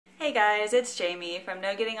Hey guys, it's Jamie from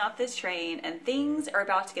No Getting Off This Train, and things are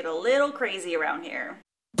about to get a little crazy around here.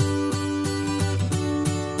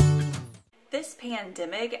 This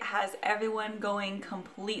pandemic has everyone going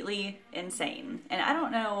completely insane. And I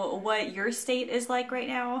don't know what your state is like right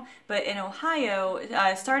now, but in Ohio,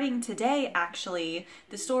 starting today actually,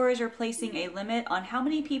 the stores are placing a limit on how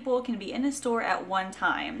many people can be in a store at one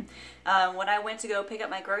time. When I went to go pick up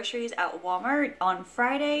my groceries at Wal Mart on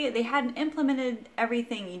Friday, they hadn't implemented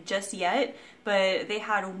everything just yet, but they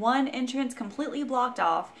had one entrance completely blocked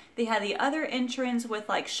off. They had the other entrance with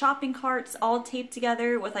like shopping carts all taped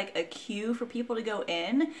together with like a queue for people to go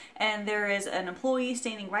in, and there is an employee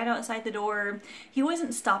standing right outside the door. He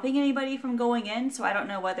wasn't stopping anybody from going in, so I don't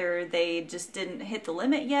know whether they just didn't hit the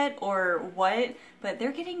limit yet or what, but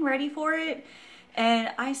they're getting ready for it.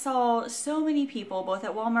 And I saw so many people both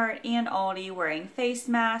at Walmart and Aldi wearing face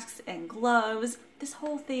masks and gloves. This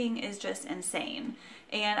whole thing is just insane.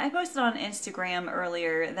 And I posted on Instagram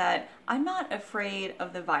earlier that I'm not afraid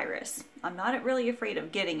of the virus. I'm not really afraid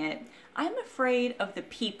of getting it. I'm afraid of the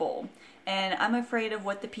people. And I'm afraid of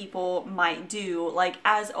what the people might do, like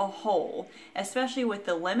as a whole, especially with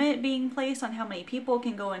the limit being placed on how many people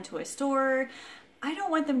can go into a store. I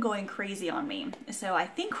don't want them going crazy on me. So I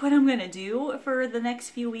think what I'm gonna do for the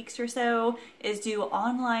next few weeks or so is do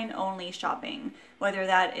online only shopping. Whether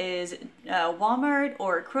that is Walmart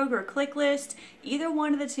or Kroger Click List, either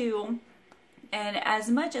one of the two. And as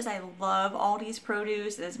much as I love Aldi's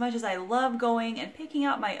produce, as much as I love going and picking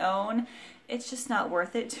out my own, it's just not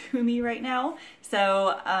worth it to me right now.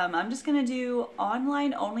 So I'm just gonna do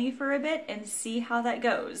online only for a bit and see how that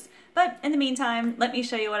goes. But in the meantime, let me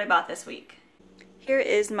show you what I bought this week. Here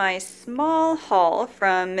is my small haul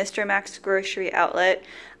from Mr. Mac's grocery outlet.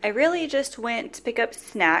 I really just went to pick up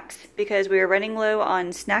snacks because we were running low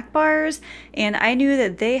on snack bars, and I knew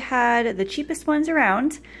that they had the cheapest ones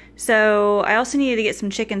around. So I also needed to get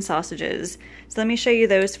some chicken sausages. So let me show you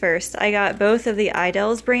those first. I got both of the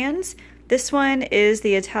Idell's brands. This one is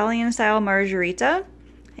the Italian style margherita,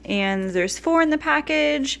 and there's 4 in the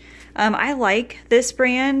package. I like this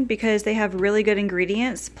brand because they have really good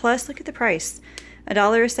ingredients. Plus, look at the price.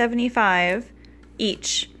 $1.75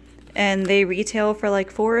 each, and they retail for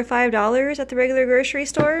like $4 or $5 at the regular grocery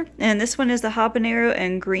store. And this one is the habanero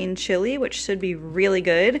and green chili, which should be really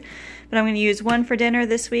good. But I'm going to use one for dinner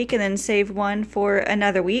this week and then save one for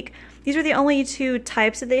another week. These are the only 2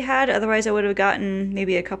 types that they had, otherwise I would have gotten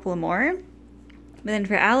maybe a couple more. But then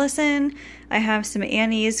for Allison, I have some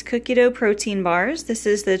Annie's cookie dough protein bars. This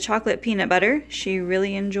is the chocolate peanut butter. She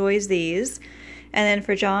really enjoys these. And then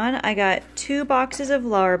for John, I got 2 boxes of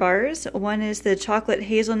Lar bars. One is the chocolate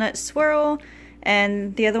hazelnut swirl,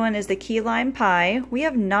 and the other one is the key lime pie. We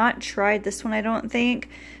have not tried this one, I don't think.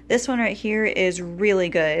 This one right here is really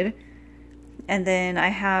good. And then I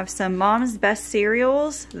have some Mom's Best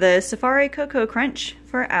cereals, the Safari Cocoa Crunch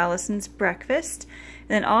for Allison's breakfast. And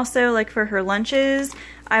then also, like for her lunches,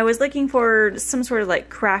 I was looking for some sort of like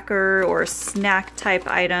cracker or snack type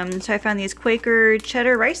item. So I found these Quaker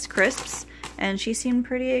Cheddar Rice Crisps, and she seemed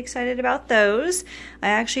pretty excited about those. I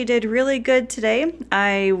actually did really good today.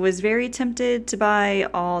 I was very tempted to buy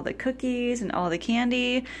all the cookies and all the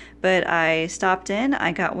candy, but I stopped in,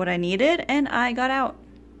 I got what I needed, and I got out.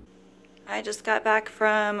 I just got back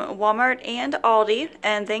from Walmart and Aldi,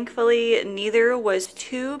 and thankfully neither was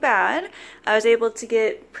too bad. I was able to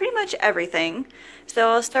get pretty much everything. So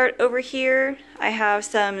I'll start over here. I have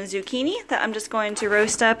some zucchini that I'm just going to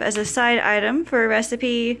roast up as a side item for a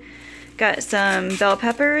recipe. Got some bell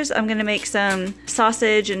peppers. I'm gonna make some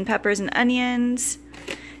sausage and peppers and onions.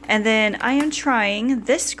 And then I am trying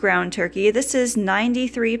this ground turkey. This is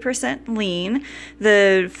 93% lean.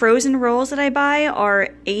 The frozen rolls that I buy are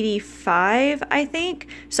 85, I think.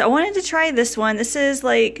 So I wanted to try this one. This is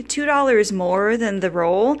like $2 more than the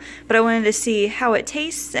roll, but I wanted to see how it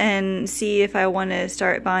tastes and see if I want to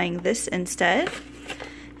start buying this instead.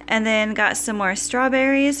 And then got some more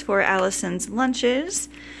strawberries for Allison's lunches.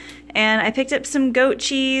 And I picked up some goat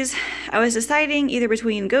cheese. I was deciding either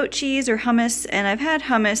between goat cheese or hummus, and I've had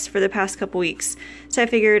hummus for the past couple weeks. So I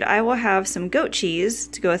figured I will have some goat cheese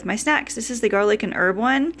to go with my snacks. This is the garlic and herb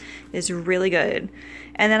one. It's really good.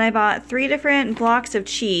 And then I bought 3 different blocks of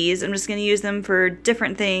cheese. I'm just gonna use them for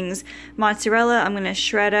different things. Mozzarella, I'm gonna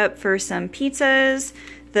shred up for some pizzas.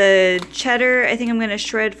 The cheddar, I think I'm gonna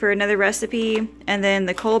shred for another recipe. And then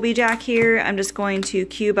the Colby Jack here, I'm just going to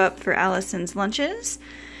cube up for Allison's lunches.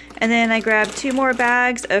 And then I grabbed 2 more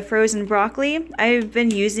bags of frozen broccoli. I've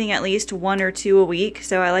been using at least 1 or 2 a week,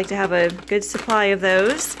 so I like to have a good supply of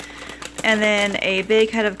those. And then a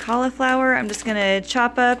big head of cauliflower I'm just gonna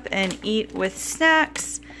chop up and eat with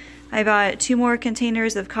snacks. I bought 2 more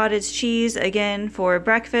containers of cottage cheese, again for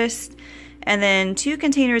breakfast, and then 2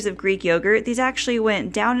 containers of Greek yogurt. These actually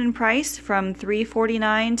went down in price from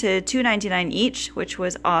 $3.49 to $2.99 each, which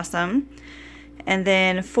was awesome. And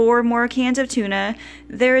then 4 more cans of tuna.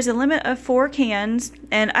 There is a limit of 4 cans,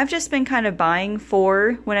 and I've just been kind of buying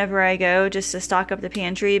 4 whenever I go just to stock up the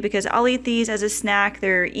pantry because I'll eat these as a snack.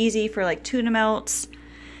 They're easy for like tuna melts.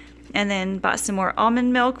 And then bought some more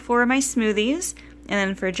almond milk for my smoothies. And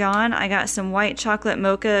then for John, I got some white chocolate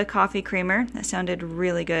mocha coffee creamer. That sounded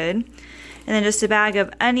really good. And then just a bag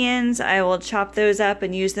of onions. I will chop those up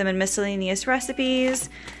and use them in miscellaneous recipes.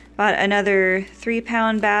 Bought another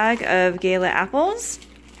 3-pound bag of Gala apples.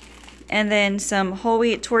 And then some whole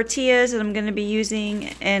wheat tortillas that I'm going to be using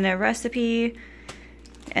in a recipe.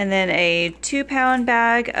 And then a 2-pound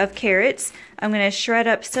bag of carrots. I'm going to shred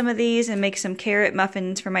up some of these and make some carrot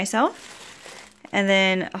muffins for myself. And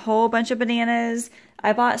then a whole bunch of bananas.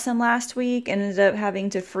 I bought some last week and ended up having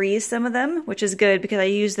to freeze some of them, which is good because I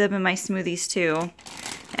use them in my smoothies too.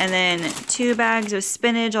 And then 2 bags of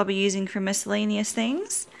spinach I'll be using for miscellaneous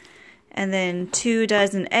things. And then 2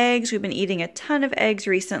 dozen eggs. We've been eating a ton of eggs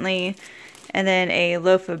recently. And then a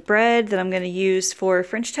loaf of bread that I'm going to use for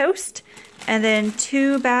French toast. And then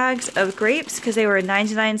 2 bags of grapes because they were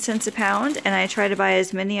 99 cents a pound. And I try to buy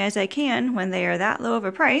as many as I can when they are that low of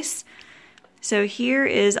a price. So here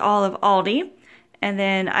is all of Aldi. And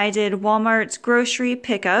then I did Wal Mart's grocery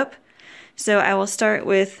pickup. So I will start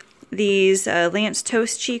with these Lance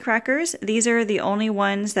Toast cheese crackers. These are the only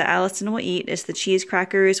ones that Allison will eat, is the cheese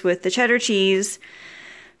crackers with the cheddar cheese.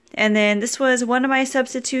 And then this was one of my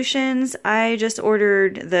substitutions. I just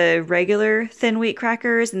ordered the regular thin wheat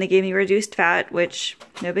crackers and they gave me reduced fat, which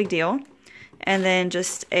no big deal. And then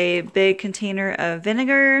just a big container of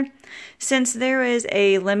vinegar. Since there is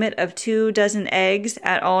a limit of 2 dozen eggs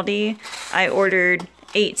at Aldi, I ordered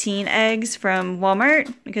 18 eggs from Wal Mart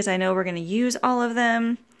because I know we're going to use all of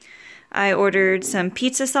them. I ordered some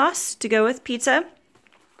pizza sauce to go with pizza.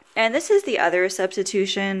 And this is the other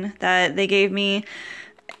substitution that they gave me.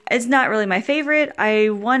 It's not really my favorite. I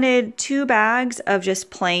wanted 2 bags of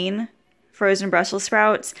just plain frozen Brussels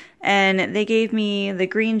sprouts, and they gave me the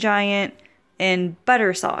Green Giant and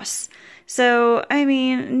butter sauce. So, I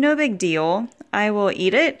mean, no big deal. I will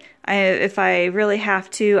eat it. If I really have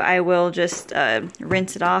to, I will just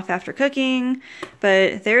rinse it off after cooking.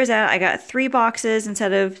 But there's that. I got 3 boxes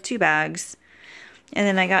instead of 2 bags. And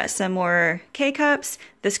then I got some more K-Cups.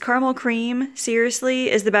 This caramel cream, seriously,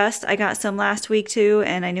 is the best. I got some last week too,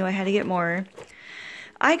 and I knew I had to get more.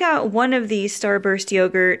 I got one of these Starburst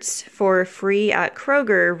yogurts for free at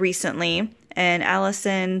Kroger recently. And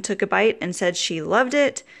Allison took a bite and said she loved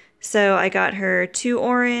it. So I got her 2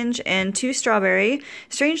 orange and 2 strawberry.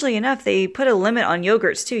 Strangely enough, they put a limit on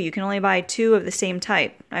yogurts too. You can only buy 2 of the same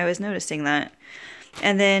type. I was noticing that.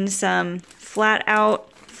 And then some flat out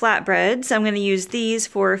flatbreads. I'm going to use these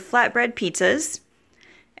for flatbread pizzas.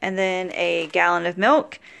 And then a gallon of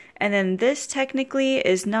milk. And then this technically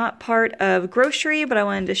is not part of grocery, but I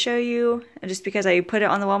wanted to show you just because I put it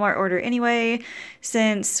on the Walmart order anyway.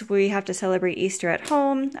 Since we have to celebrate Easter at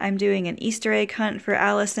home, I'm doing an Easter egg hunt for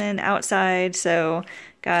Allison outside. So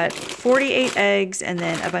got 48 eggs and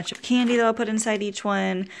then a bunch of candy that I'll put inside each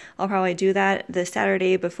one. I'll probably do that the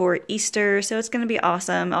Saturday before Easter, so it's going to be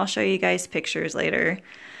awesome. I'll show you guys pictures later.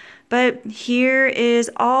 But here is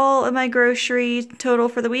all of my grocery total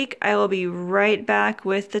for the week. I will be right back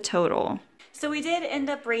with the total. So we did end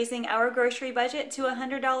up raising our grocery budget to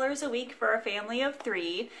 $100 a week for a family of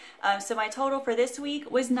 3. So my total for this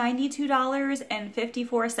week was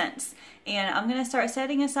 $92.54. And I'm going to start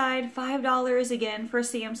setting aside $5 again for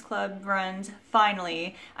Sam's Club runs,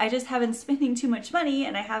 finally. I just haven't been spending too much money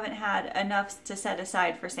and I haven't had enough to set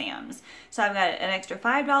aside for Sam's. So I've got an extra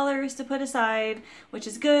 $5 to put aside, which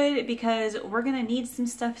is good because we're going to need some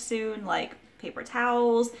stuff soon, like paper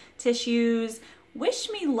towels, tissues. Wish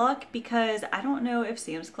me luck because I don't know if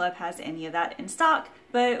Sam's Club has any of that in stock,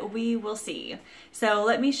 but we will see. So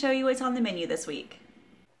let me show you what's on the menu this week.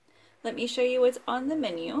 Let me show you what's on the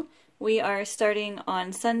menu. We are starting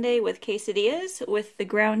on Sunday with quesadillas with the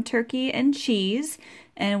ground turkey and cheese,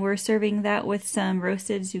 and we're serving that with some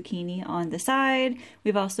roasted zucchini on the side.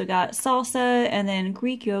 We've also got salsa and then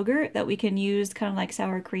Greek yogurt that we can use kind of like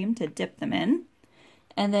sour cream to dip them in.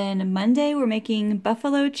 And then Monday, we're making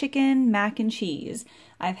buffalo chicken mac and cheese.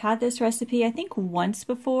 I've had this recipe, I think, once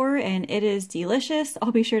before, and it is delicious.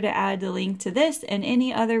 I'll be sure to add the link to this and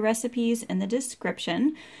any other recipes in the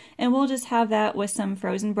description. And we'll just have that with some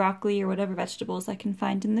frozen broccoli or whatever vegetables I can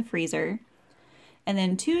find in the freezer. And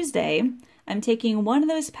then Tuesday, I'm taking one of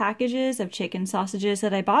those packages of chicken sausages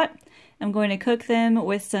that I bought. I'm going to cook them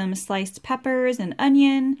with some sliced peppers and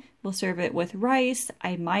onion. We'll serve it with rice.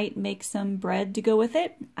 I might make some bread to go with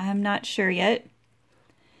it. I'm not sure yet.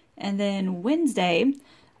 And then Wednesday,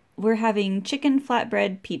 we're having chicken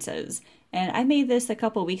flatbread pizzas. And I made this a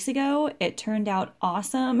couple weeks ago. It turned out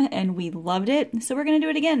awesome and we loved it. So we're going to do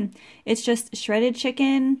it again. It's just shredded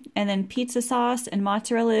chicken and then pizza sauce and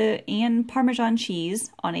mozzarella and Parmesan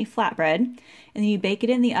cheese on a flatbread. And then you bake it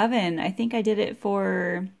in the oven. I think I did it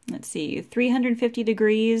for, 350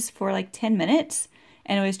 degrees for like 10 minutes.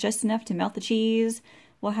 And it was just enough to melt the cheese.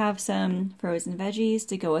 We'll have some frozen veggies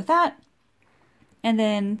to go with that. And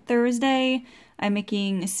then Thursday, I'm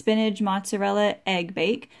making spinach mozzarella egg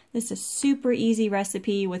bake. This is a super easy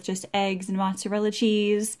recipe with just eggs and mozzarella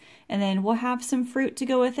cheese. And then we'll have some fruit to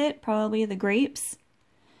go with it, probably the grapes.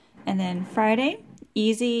 And then Friday,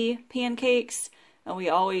 easy pancakes. We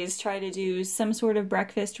always try to do some sort of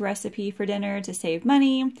breakfast recipe for dinner to save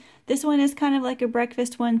money. This one is kind of like a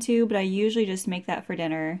breakfast one too, but I usually just make that for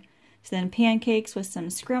dinner. So then pancakes with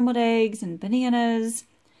some scrambled eggs and bananas.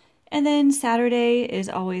 And then Saturday is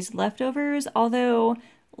always leftovers, although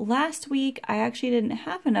last week I actually didn't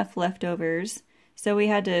have enough leftovers, so we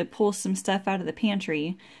had to pull some stuff out of the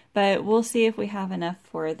pantry, but we'll see if we have enough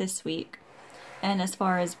for this week. And as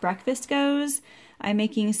far as breakfast goes, I'm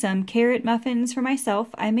making some carrot muffins for myself.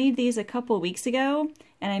 I made these a couple weeks ago,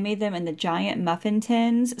 and I made them in the giant muffin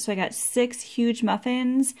tins, so I got 6 huge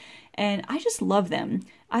muffins, and I just love them.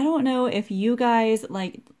 I don't know if you guys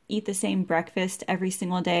eat the same breakfast every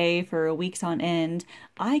single day for weeks on end.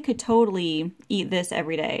 I could totally eat this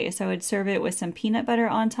every day. So I would serve it with some peanut butter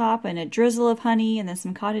on top and a drizzle of honey and then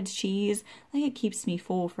some cottage cheese. It keeps me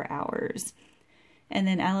full for hours. And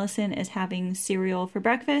then Allison is having cereal for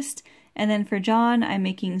breakfast. And then for John, I'm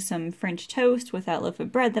making some French toast with that loaf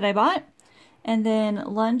of bread that I bought. And then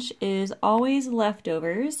lunch is always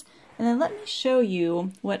leftovers. And then let me show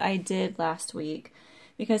you what I did last week,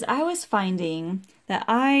 because I was finding that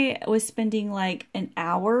I was spending like an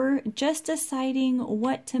hour just deciding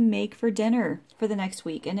what to make for dinner for the next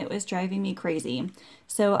week, and it was driving me crazy.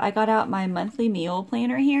 So I got out my monthly meal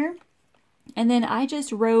planner here, and then I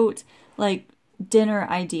just wrote like dinner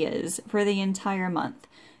ideas for the entire month.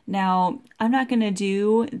 Now, I'm not going to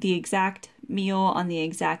do the exact meal on the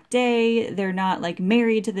exact day. They're not like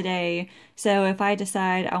married to the day. So if I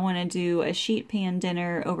decide I want to do a sheet pan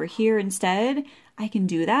dinner over here instead, I can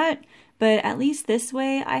do that. But at least this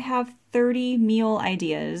way I have 30 meal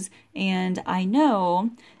ideas, and I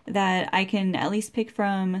know that I can at least pick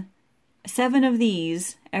from 7 of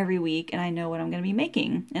these every week, and I know what I'm going to be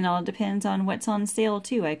making. And it all depends on what's on sale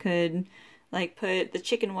too. I could put the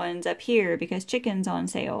chicken ones up here because chicken's on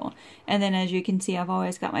sale. And then as you can see, I've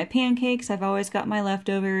always got my pancakes, I've always got my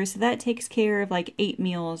leftovers, so that takes care of like 8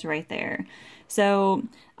 meals right there. So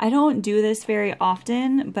I don't do this very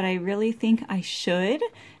often, but I really think I should.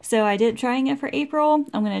 So I did trying it for April.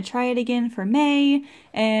 I'm going to try it again for May.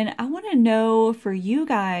 And I want to know for you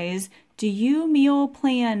guys, do you meal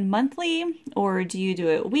plan monthly, or do you do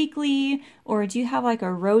it weekly, or do you have like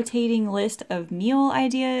a rotating list of meal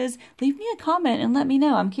ideas? Leave me a comment and let me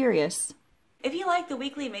know. I'm curious. If you like the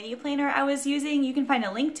weekly menu planner I was using, you can find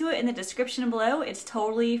a link to it in the description below. It's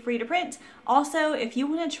totally free to print. Also, if you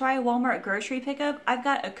want to try Walmart grocery pickup, I've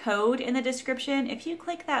got a code in the description. If you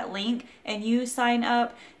click that link and you sign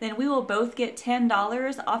up, then we will both get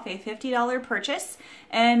 $10 off a $50 purchase.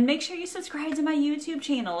 And make sure you subscribe to my YouTube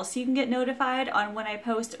channel so you can get notified on when I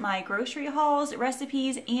post my grocery hauls,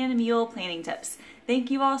 recipes, and meal planning tips.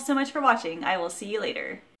 Thank you all so much for watching. I will see you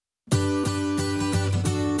later.